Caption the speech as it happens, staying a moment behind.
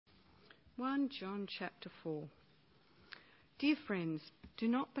1 John chapter 4. Dear friends, do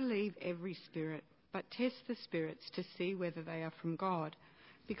not believe every spirit, but test the spirits to see whether they are from God,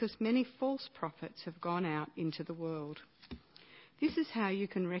 because many false prophets have gone out into the world. This is how you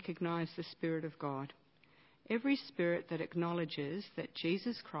can recognize the Spirit of God. Every spirit that acknowledges that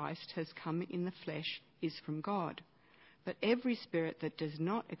Jesus Christ has come in the flesh is from God, but every spirit that does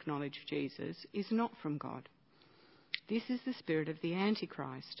not acknowledge Jesus is not from God. This is the spirit of the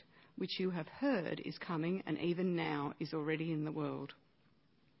Antichrist, which you have heard is coming and even now is already in the world.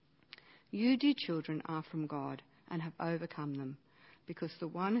 You, dear children, are from God and have overcome them, because the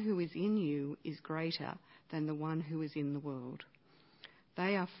one who is in you is greater than the one who is in the world.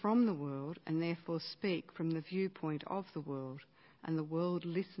 They are from the world and therefore speak from the viewpoint of the world, and the world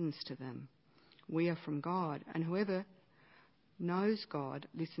listens to them. We are from God, and whoever knows God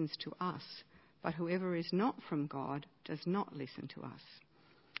listens to us, but whoever is not from God does not listen to us.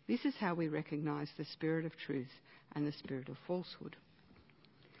 This is how we recognize the spirit of truth and the spirit of falsehood.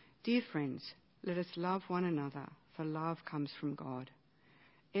 Dear friends, let us love one another, for love comes from God.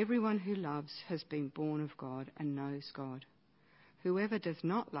 Everyone who loves has been born of God and knows God. Whoever does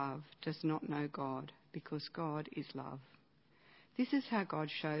not love does not know God, because God is love. This is how God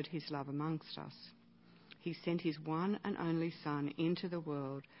showed his love amongst us. He sent his one and only Son into the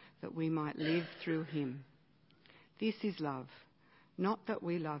world that we might live through him. This is love, not that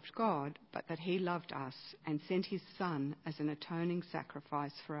we loved God, but that he loved us and sent his Son as an atoning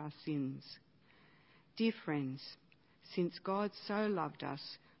sacrifice for our sins. Dear friends, since God so loved us,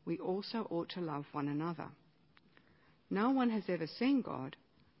 we also ought to love one another. No one has ever seen God,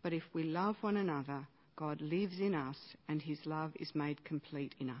 but if we love one another, God lives in us and his love is made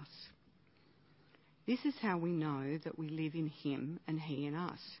complete in us. This is how we know that we live in him and he in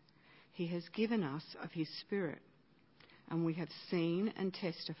us. He has given us of his Spirit, and we have seen and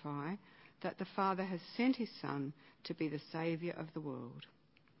testify that the Father has sent his Son to be the Saviour of the world.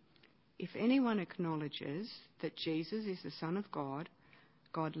 If anyone acknowledges that Jesus is the Son of God,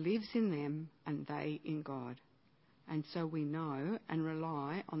 God lives in them and they in God. And so we know and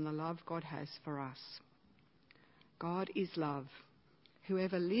rely on the love God has for us. God is love.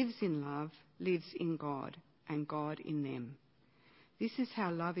 Whoever lives in love lives in God, and God in them. This is how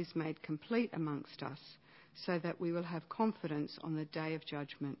love is made complete amongst us, so that we will have confidence on the day of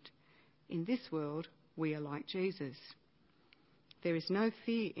judgment. In this world, we are like Jesus. There is no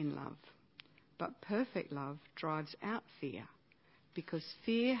fear in love, but perfect love drives out fear, because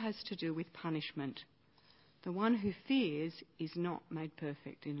fear has to do with punishment. The one who fears is not made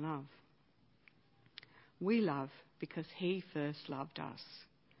perfect in love. We love because he first loved us.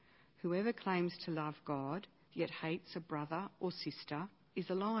 Whoever claims to love God, yet hates a brother or sister, is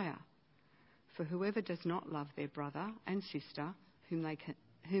a liar. For whoever does not love their brother and sister, whom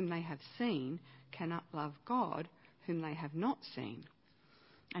they have seen, cannot love God, whom they have not seen.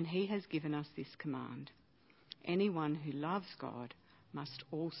 And he has given us this command: anyone who loves God must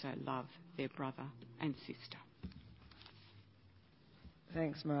also love their brother and sister.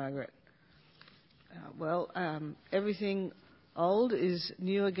 Thanks, Margaret. Everything old is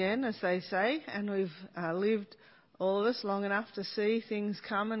new again, as they say, and we've lived, all of us, long enough to see things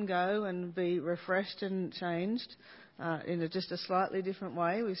come and go and be refreshed and changed in just a slightly different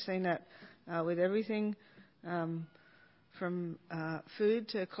way. We've seen that with everything from food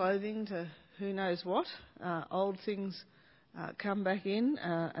to clothing to who knows what. Old things come back in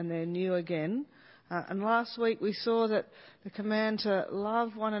and they're new again. And last week we saw that the command to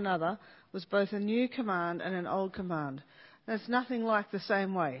love one another was both a new command and an old command. And it's nothing like the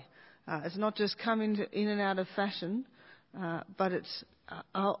same way. It's not just come in and out of fashion, but it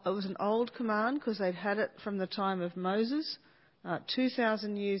was an old command because they'd had it from the time of Moses,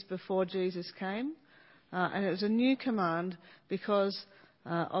 2,000 years before Jesus came. And it was a new command because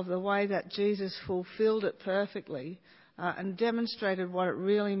of the way that Jesus fulfilled it perfectly and demonstrated what it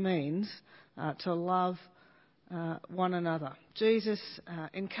really means to love one another. Jesus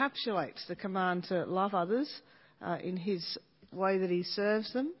encapsulates the command to love others in his way that he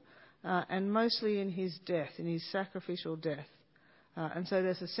serves them, and mostly in his death, in his sacrificial death. And so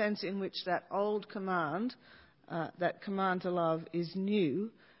there's a sense in which that old command, that command to love, is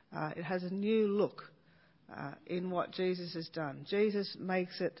new. It has a new look in what Jesus has done. Jesus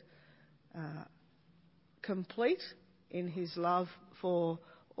makes it complete in his love for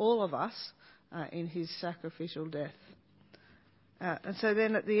all of us in his sacrificial death. And so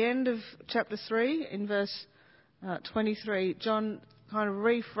then at the end of chapter 3, in verse 23, John kind of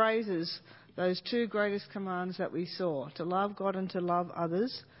rephrases those two greatest commands that we saw, to love God and to love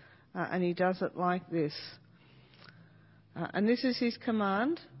others, and he does it like this. And this is his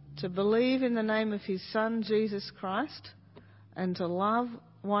command, to believe in the name of his Son, Jesus Christ, and to love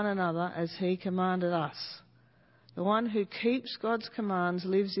one another as he commanded us. The one who keeps God's commands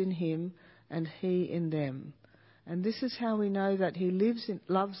lives in him, and he in them. And this is how we know that he lives in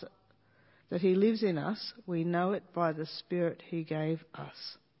us. We know it by the Spirit he gave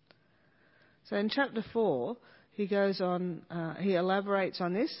us. So in chapter 4, he goes on, he elaborates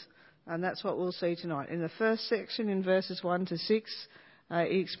on this, and that's what we'll see tonight. In the first section, in verses 1 to 6,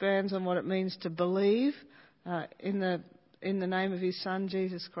 he expands on what it means to believe in the name of his Son,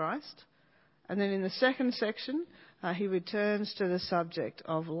 Jesus Christ. And then in the second section, he returns to the subject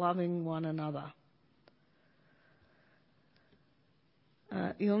of loving one another.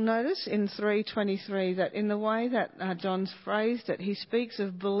 You'll notice in 3:23 that in the way that John's phrased it, he speaks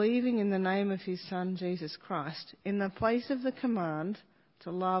of believing in the name of his Son, Jesus Christ, in the place of the command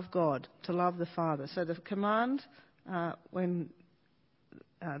to love God, to love the Father. So the command, the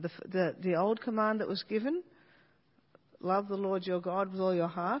old command that was given, love the Lord your God with all your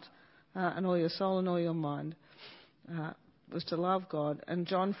heart and all your soul and all your mind, was to love God. And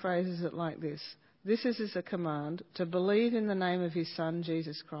John phrases it like this. This is a command to believe in the name of his Son,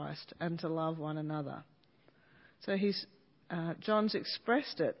 Jesus Christ, and to love one another. So John's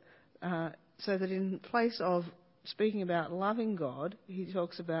expressed it so that in place of speaking about loving God, he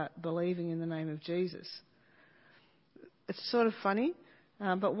talks about believing in the name of Jesus. It's sort of funny,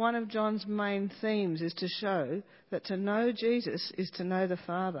 but one of John's main themes is to show that to know Jesus is to know the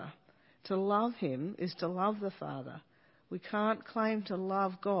Father. To love him is to love the Father. We can't claim to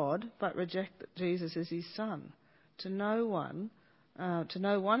love God but reject Jesus as his Son. To know one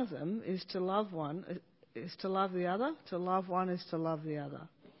of them is to love one, is to love the other. To love one is to love the other.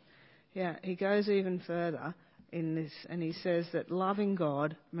 Yeah, he goes even further in this, and he says that loving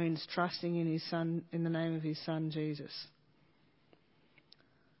God means trusting in his Son, in the name of his Son Jesus.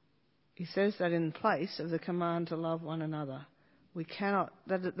 He says that in place of the command to love one another. We cannot,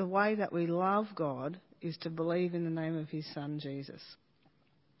 that the way that we love God is to believe in the name of his Son Jesus.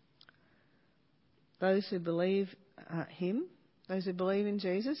 Those who believe those who believe in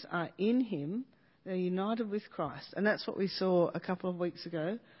Jesus are in him, they're united with Christ. And that's what we saw a couple of weeks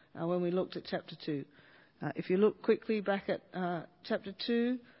ago when we looked at chapter 2. If you look quickly back at chapter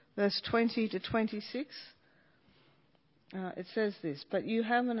 2, verse 20 to 26, it says this, "But you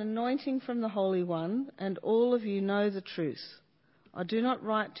have an anointing from the Holy One, and all of you know the truth. I do not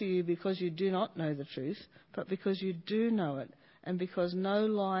write to you because you do not know the truth, but because you do know it, and because no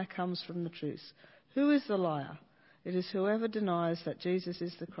lie comes from the truth. Who is the liar? It is whoever denies that Jesus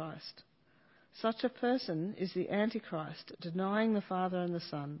is the Christ. Such a person is the Antichrist, denying the Father and the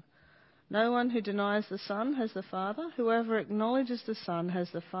Son. No one who denies the Son has the Father. Whoever acknowledges the Son has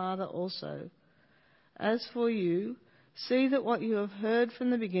the Father also. As for you, see that what you have heard from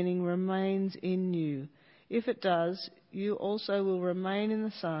the beginning remains in you. If it does, you also will remain in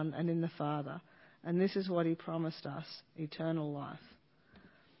the Son and in the Father. And this is what he promised us, eternal life."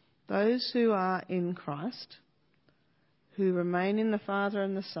 Those who are in Christ, who remain in the Father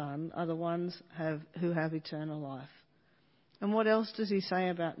and the Son, are the ones who have eternal life. And what else does he say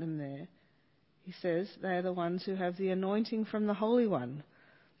about them there? He says they are the ones who have the anointing from the Holy One,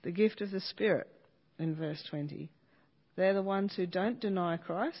 the gift of the Spirit, in verse 20. They're the ones who don't deny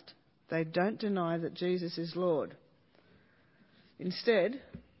Christ. They don't deny that Jesus is Lord. Instead,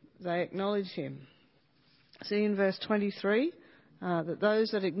 they acknowledge him. See in verse 23 that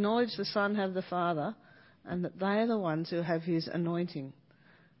those that acknowledge the Son have the Father, and that they are the ones who have his anointing,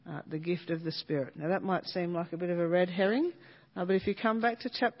 the gift of the Spirit. Now that might seem like a bit of a red herring, but if you come back to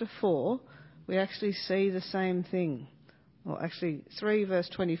chapter 4, we actually see the same thing. Or actually 3 verse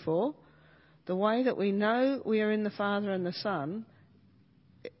 24. The way that we know we are in the Father and the Son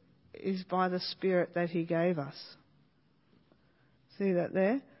is by the Spirit that he gave us. See that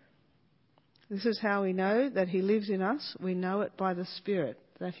there? This is how we know that he lives in us. We know it by the Spirit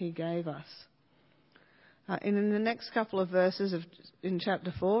that he gave us. And in the next couple of verses in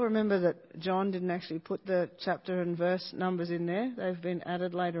chapter 4, remember that John didn't actually put the chapter and verse numbers in there. They've been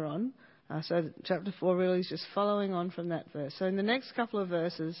added later on. So chapter 4 really is just following on from that verse. So in the next couple of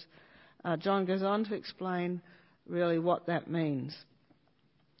verses, John goes on to explain really what that means,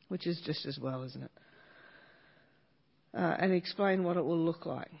 which is just as well, isn't it? And explain what it will look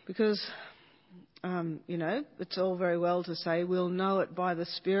like. Because, it's all very well to say we'll know it by the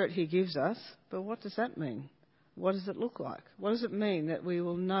Spirit he gives us, but what does that mean? What does it look like? What does it mean that we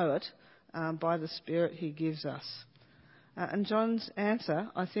will know it by the Spirit he gives us? And John's answer,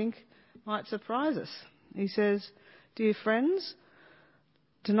 I think, might surprise us. He says, "Dear friends,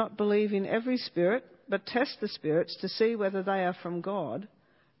 do not believe in every spirit, but test the spirits to see whether they are from God,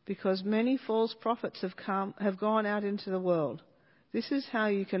 because many false prophets have gone out into the world. This is how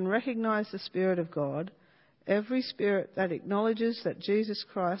you can recognize the Spirit of God. Every spirit that acknowledges that Jesus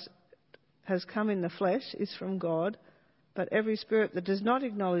Christ has come in the flesh is from God, but every spirit that does not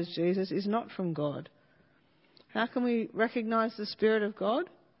acknowledge Jesus is not from God. How can we recognize the Spirit of God?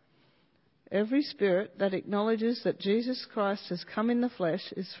 Every spirit that acknowledges that Jesus Christ has come in the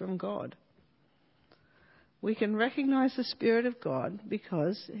flesh is from God. We can recognize the Spirit of God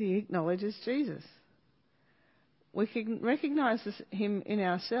because he acknowledges Jesus. We can recognize him in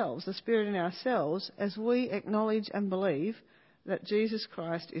ourselves, the Spirit in ourselves, as we acknowledge and believe that Jesus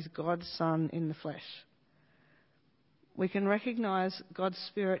Christ is God's Son in the flesh. We can recognize God's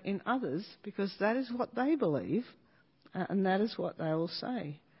Spirit in others because that is what they believe and that is what they will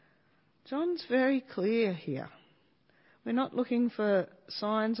say. John's very clear here. We're not looking for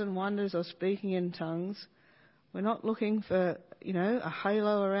signs and wonders or speaking in tongues. We're not looking for, a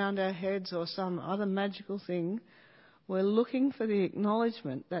halo around our heads or some other magical thing. We're looking for the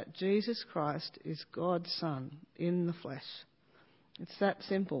acknowledgement that Jesus Christ is God's Son in the flesh. It's that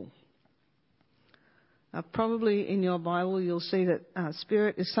simple. Probably in your Bible you'll see that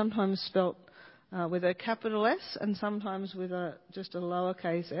Spirit is sometimes spelt with a capital S and sometimes with just a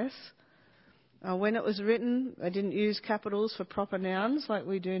lowercase s. When it was written, they didn't use capitals for proper nouns like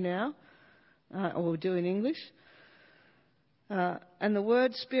we do now, or we do in English. And the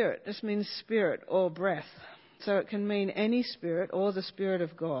word Spirit just means spirit or breath. So it can mean any spirit or the Spirit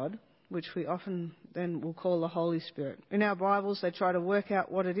of God, which we often then will call the Holy Spirit. In our Bibles, they try to work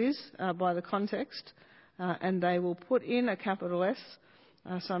out what it is by the context, and they will put in a capital S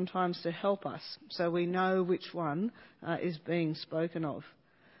sometimes to help us so we know which one is being spoken of.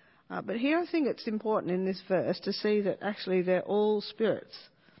 But here I think it's important in this verse to see that actually they're all spirits.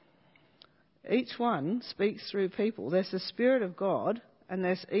 Each one speaks through people. There's the Spirit of God and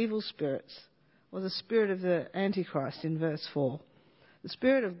there's evil spirits, or the spirit of the Antichrist in verse 4. The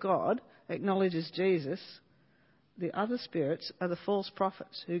Spirit of God acknowledges Jesus. The other spirits are the false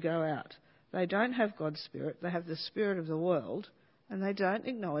prophets who go out. They don't have God's Spirit. They have the spirit of the world, and they don't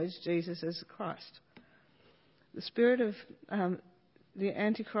acknowledge Jesus as Christ. The spirit of the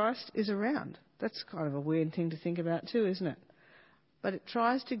Antichrist is around. That's kind of a weird thing to think about too, isn't it? But it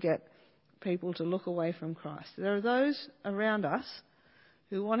tries to get people to look away from Christ. There are those around us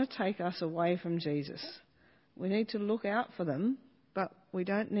who want to take us away from Jesus. We need to look out for them, but we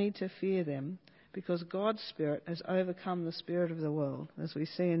don't need to fear them because God's Spirit has overcome the spirit of the world, as we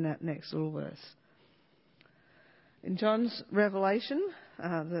see in that next little verse. In John's Revelation,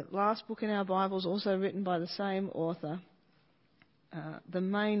 the last book in our Bible is also written by the same author. The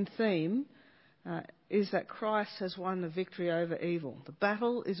main theme is that Christ has won the victory over evil. The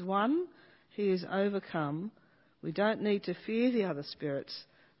battle is won. He is overcome. We don't need to fear the other spirits,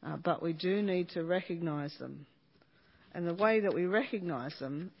 but we do need to recognise them. And the way that we recognise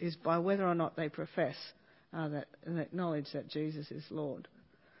them is by whether or not they profess that and acknowledge that Jesus is Lord.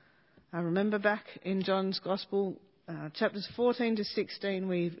 I remember back in John's Gospel, chapters 14 to 16,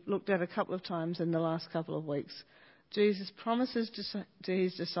 we've looked at a couple of times in the last couple of weeks. Jesus promises to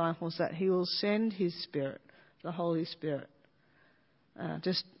his disciples that he will send his Spirit, the Holy Spirit.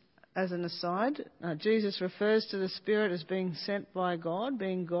 Just as an aside, Jesus refers to the Spirit as being sent by God,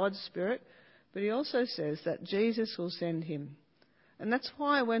 being God's Spirit, but he also says that Jesus will send him. And that's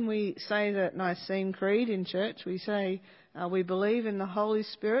why when we say the Nicene Creed in church, we say we believe in the Holy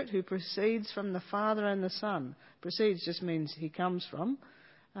Spirit who proceeds from the Father and the Son. Proceeds just means he comes from.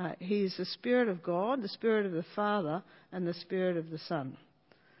 He is the Spirit of God, the Spirit of the Father, and the Spirit of the Son.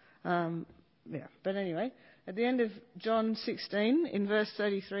 But anyway, at the end of John 16, in verse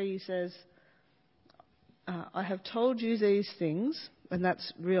 33, he says, I have told you these things, and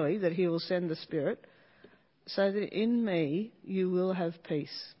that's really that he will send the Spirit, so that in me you will have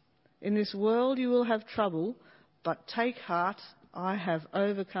peace. In this world you will have trouble, but take heart, I have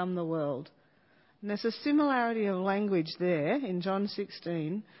overcome the world. And there's a similarity of language there in John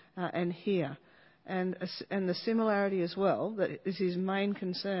 16 and here. And the similarity as well, that is his main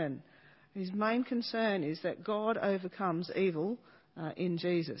concern. His main concern is that God overcomes evil in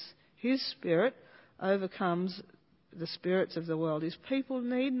Jesus. His Spirit overcomes the spirits of the world. His people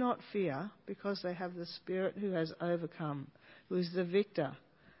need not fear because they have the Spirit who has overcome, who is the victor.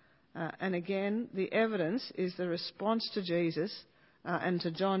 And again, the evidence is the response to Jesus and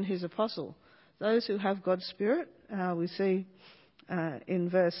to John, his apostle. Those who have God's Spirit, we see in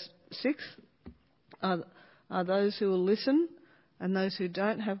verse 6, are those who will listen, and those who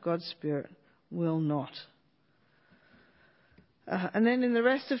don't have God's Spirit will not. And then in the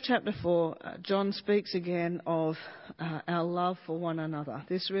rest of chapter 4, John speaks again of our love for one another.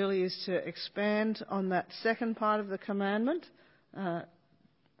 This really is to expand on that second part of the commandment.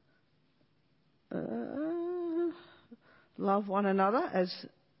 Love one another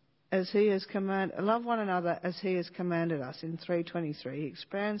as he has love one another as he has commanded us in 3:23. He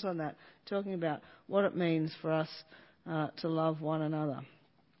expands on that, talking about what it means for us to love one another.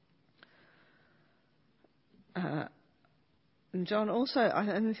 And John also,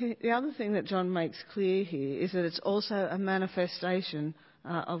 and the other thing that John makes clear here is that it's also a manifestation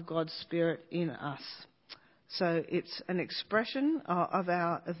of God's Spirit in us. So it's an expression of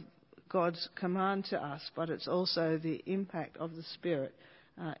God's command to us, but it's also the impact of the Spirit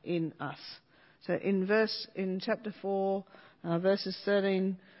in us. So in chapter 4, verses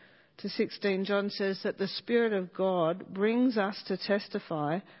 13 to 16, John says that the Spirit of God brings us to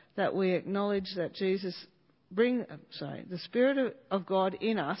testify that we acknowledge that the Spirit of God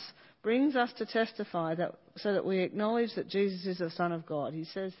in us brings us to testify so that we acknowledge that Jesus is the Son of God. He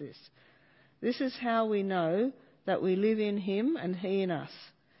says this. This is how we know that we live in him and he in us.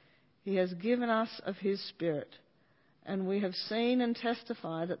 He has given us of his Spirit, and we have seen and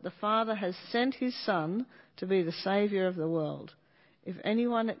testified that the Father has sent his Son to be the Saviour of the world. If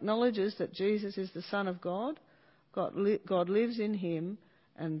anyone acknowledges that Jesus is the Son of God, God lives in him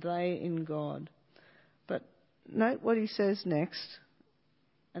and they in God. But note what he says next.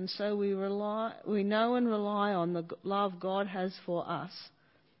 And so we know and rely on the love God has for us.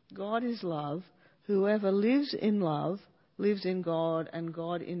 God is love. Whoever lives in love lives in God and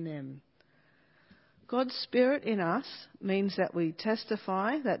God in them. God's Spirit in us means that we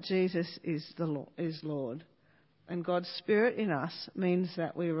testify that Jesus is Lord. And God's Spirit in us means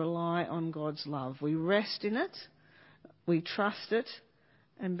that we rely on God's love. We rest in it, we trust it,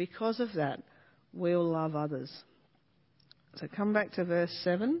 and because of that, we'll love others. So come back to verse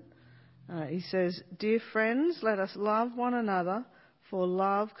 7. He says, "Dear friends, let us love one another, for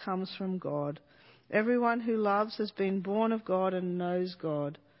love comes from God. Everyone who loves has been born of God and knows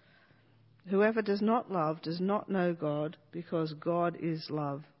God. Whoever does not love does not know God, because God is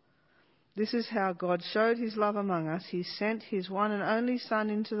love. This is how God showed his love among us. He sent his one and only Son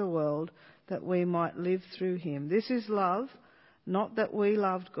into the world that we might live through him. This is love, not that we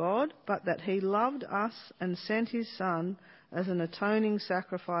loved God, but that he loved us and sent his Son as an atoning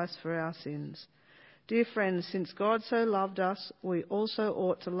sacrifice for our sins. Dear friends, since God so loved us, we also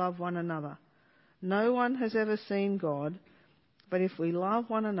ought to love one another. No one has ever seen God, but if we love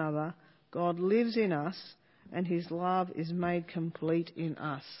one another, God lives in us, and his love is made complete in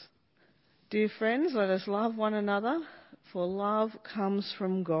us. Dear friends, let us love one another, for love comes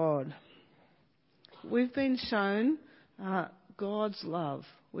from God." We've been shown God's love.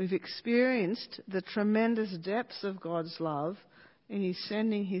 We've experienced the tremendous depths of God's love in his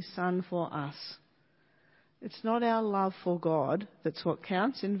sending his Son for us. It's not our love for God that's what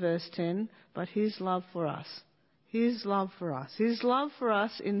counts in verse 10, but his love for us. His love for us. His love for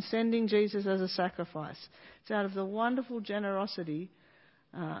us in sending Jesus as a sacrifice. It's out of the wonderful generosity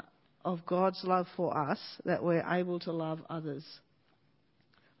of God's love for us that we're able to love others.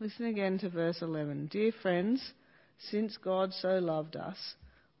 Listen again to verse 11. "Dear friends, since God so loved us,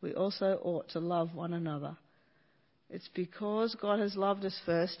 we also ought to love one another. It's because God has loved us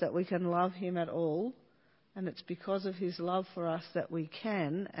first that we can love him at all, and it's because of his love for us that we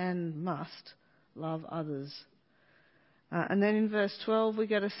can and must love others." And then in verse 12 we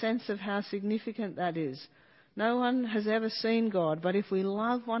get a sense of how significant that is. No one has ever seen God, but if we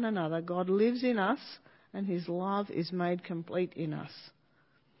love one another, God lives in us and his love is made complete in us.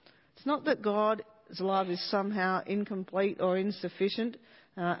 It's not that God's love is somehow incomplete or insufficient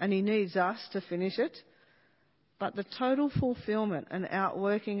and he needs us to finish it, but the total fulfilment and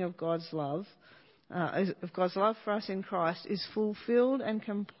outworking of God's love for us in Christ is fulfilled and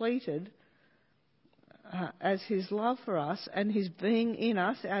completed as his love for us and his being in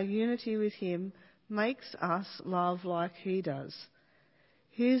us, our unity with him, makes us love like he does.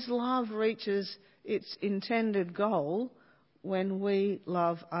 His love reaches its intended goal when we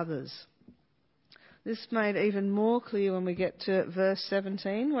love others. This is made even more clear when we get to verse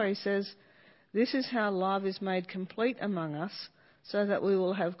 17, where he says, "This is how love is made complete among us, so that we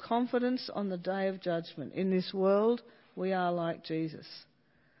will have confidence on the day of judgment. In this world, we are like Jesus."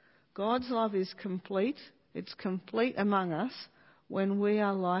 God's love is complete. It's complete among us when we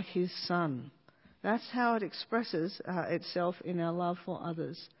are like his Son. That's how it expresses itself in our love for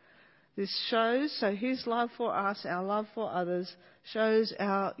others. This shows, so his love for us, our love for others, shows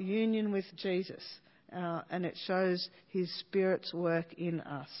our union with Jesus, and it shows his Spirit's work in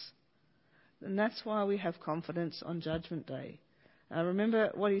us. And that's why we have confidence on Judgment Day.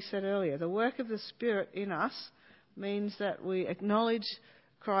 Remember what he said earlier. The work of the Spirit in us means that we acknowledge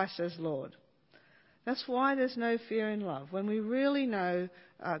Christ as Lord. That's why there's no fear in love. When we really know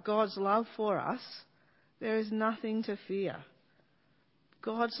God's love for us, there is nothing to fear.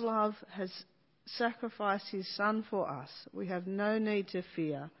 God's love has sacrificed his Son for us. We have no need to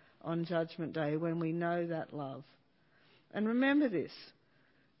fear on Judgment Day when we know that love. And remember this.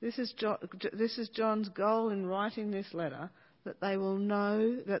 This is John's goal in writing this letter, that they will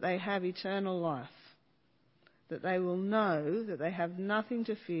know that they have eternal life. That they will know that they have nothing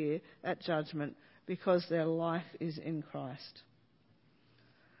to fear at judgment because their life is in Christ.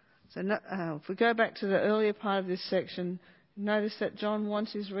 So if we go back to the earlier part of this section, notice that John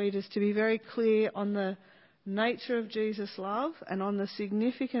wants his readers to be very clear on the nature of Jesus' love and on the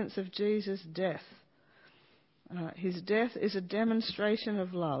significance of Jesus' death. His death is a demonstration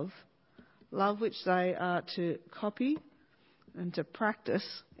of love which they are to copy and to practice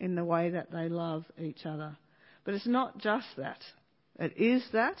in the way that they love each other. But it's not just that. It is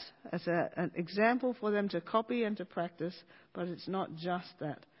that as an example for them to copy and to practice, but it's not just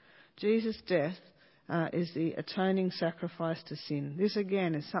that. Jesus' death is the atoning sacrifice to sin. This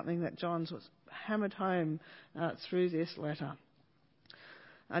again is something that John's was hammered home through this letter.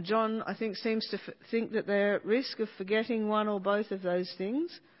 John, I think, seems to think that they're at risk of forgetting one or both of those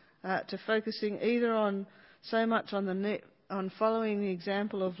things, to focusing either on so much on following the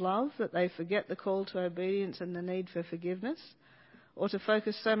example of love that they forget the call to obedience and the need for forgiveness, or to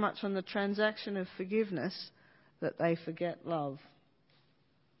focus so much on the transaction of forgiveness that they forget love.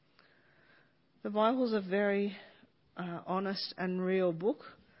 The Bible's a very honest and real book.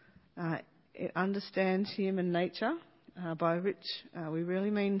 It understands human nature, by which we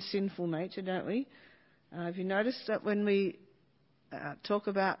really mean sinful nature, don't we? Have you noticed that when we talk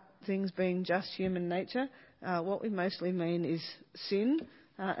about things being just human nature, what we mostly mean is sin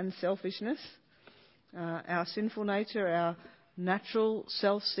and selfishness. Our sinful nature, our natural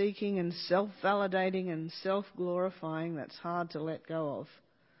self-seeking and self-validating and self-glorifying, that's hard to let go of.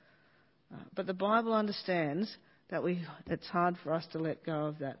 But the Bible understands that it's hard for us to let go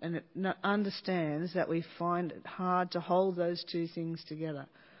of that, and it understands that we find it hard to hold those two things together.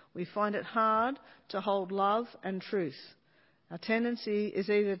 We find it hard to hold love and truth. Our tendency is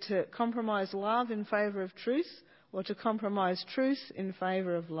either to compromise love in favour of truth or to compromise truth in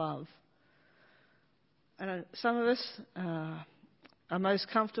favour of love. And some of us are most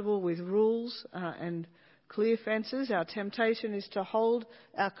comfortable with rules and clear fences. Our temptation is to hold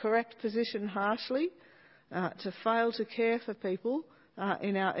our correct position harshly, to fail to care for people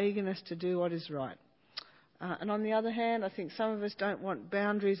in our eagerness to do what is right. And on the other hand, I think some of us don't want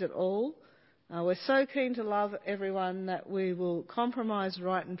boundaries at all. We're so keen to love everyone that we will compromise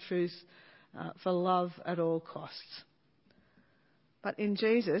right and truth for love at all costs. But in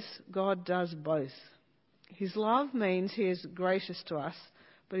Jesus, God does both. His love means he is gracious to us,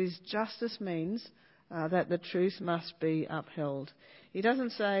 but his justice means that the truth must be upheld. He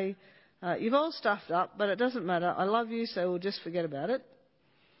doesn't say, you've all stuffed up, but it doesn't matter. I love you, so we'll just forget about it.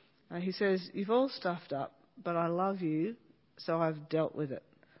 He says, you've all stuffed up, but I love you, so I've dealt with it.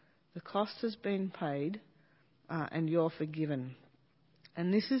 The cost has been paid, and you're forgiven.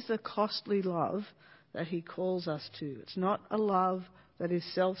 And this is the costly love that he calls us to. It's not a love that is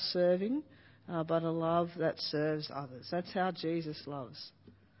self-serving, but a love that serves others. That's how Jesus loves.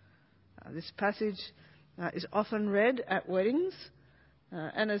 This passage is often read at weddings,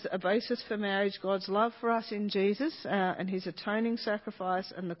 and as a basis for marriage, God's love for us in Jesus and his atoning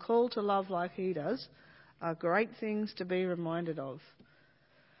sacrifice and the call to love like he does are great things to be reminded of.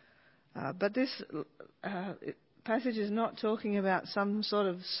 But this passage is not talking about some sort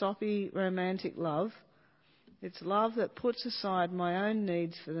of soppy romantic love. It's love that puts aside my own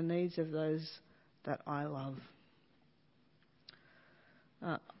needs for the needs of those that I love.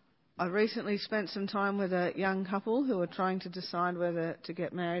 I recently spent some time with a young couple who were trying to decide whether to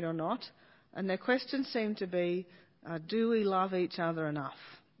get married or not, and their question seemed to be, do we love each other enough?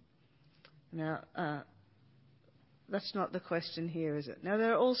 Now, that's not the question here, is it? Now,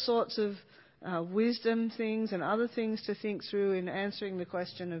 there are all sorts of wisdom things and other things to think through in answering the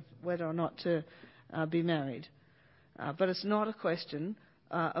question of whether or not to be married. But it's not a question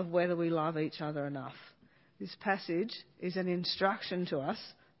of whether we love each other enough. This passage is an instruction to us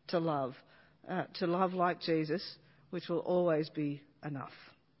to love like Jesus, which will always be enough.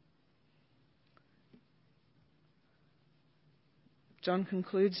 John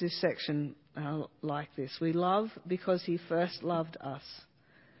concludes this section like this. We love because he first loved us.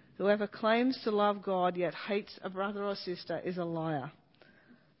 Whoever claims to love God yet hates a brother or sister is a liar.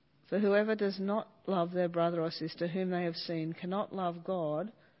 For whoever does not love their brother or sister whom they have seen cannot love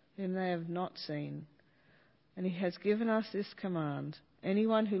God whom they have not seen. And he has given us this command: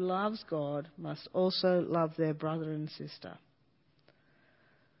 anyone who loves God must also love their brother and sister.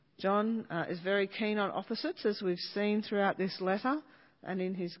 John is very keen on opposites, as we've seen throughout this letter and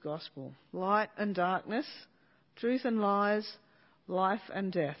in his gospel. Light and darkness, truth and lies, life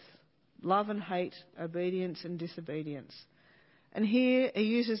and death, love and hate, obedience and disobedience. And here he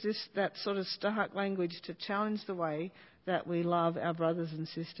uses that sort of stark language to challenge the way that we love our brothers and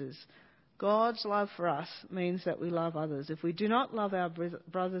sisters. God's love for us means that we love others. If we do not love our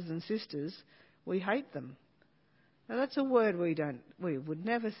brothers and sisters, we hate them. Now that's a word we would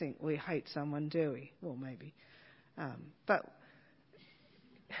never think we hate someone, do we? Well, maybe. But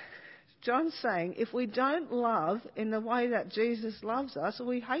John's saying if we don't love in the way that Jesus loves us,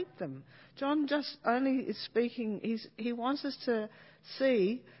 we hate them. John just only is speaking, he wants us to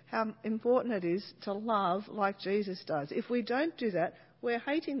see how important it is to love like Jesus does. If we don't do that, we're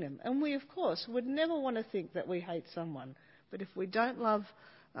hating them. And we, of course, would never want to think that we hate someone. But if we don't love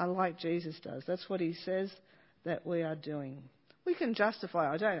like Jesus does, that's what he says that we are doing. We can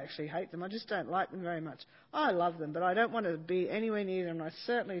justify, I don't actually hate them, I just don't like them very much. I love them, but I don't want to be anywhere near them, and I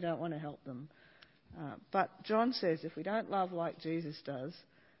certainly don't want to help them. But John says if we don't love like Jesus does,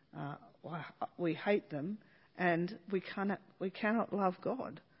 we hate them, and we cannot love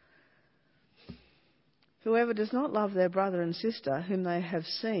God. Whoever does not love their brother and sister whom they have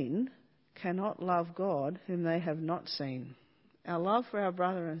seen cannot love God whom they have not seen. Our love for our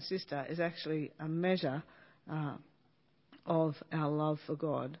brother and sister is actually a measure of our love for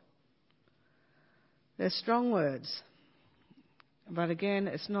God. They're strong words, but again,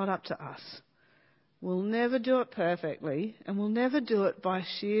 it's not up to us. We'll never do it perfectly, and we'll never do it by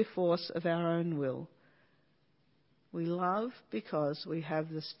sheer force of our own will. We love because we have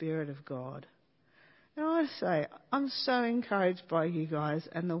the Spirit of God. And I say, I'm so encouraged by you guys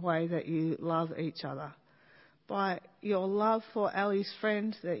and the way that you love each other. By your love for Ali's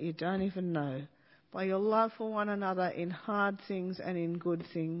friend that you don't even know. By your love for one another in hard things and in good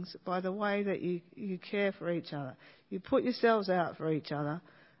things. By the way that you care for each other. You put yourselves out for each other,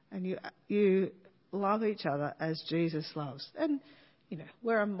 and you love each other as Jesus loves. And,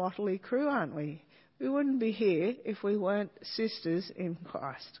 we're a motley crew, aren't we? We wouldn't be here if we weren't sisters in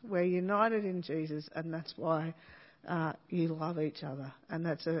Christ. We're united in Jesus, and that's why you love each other. And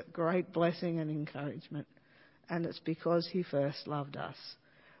that's a great blessing and encouragement. And it's because he first loved us.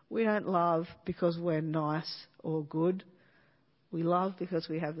 We don't love because we're nice or good. We love because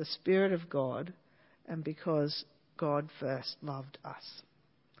we have the Spirit of God and because God first loved us.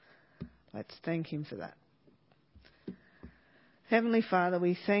 Let's thank him for that. Heavenly Father,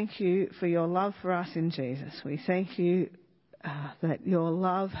 we thank you for your love for us in Jesus. We thank you that your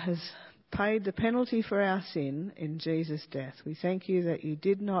love has paid the penalty for our sin in Jesus' death. We thank you that you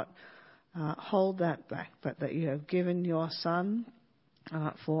did not hold that back, but that you have given your Son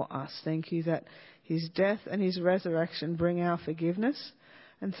for us. Thank you that his death and his resurrection bring our forgiveness.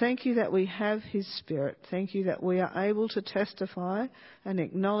 And thank you that we have his Spirit. Thank you that we are able to testify and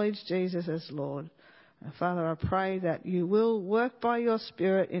acknowledge Jesus as Lord. Father, I pray that you will work by your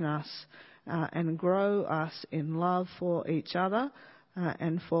Spirit in us and grow us in love for each other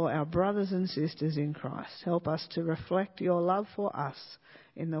and for our brothers and sisters in Christ. Help us to reflect your love for us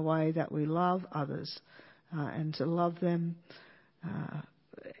in the way that we love others and to love them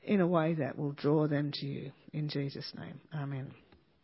in a way that will draw them to you. In Jesus' name, amen.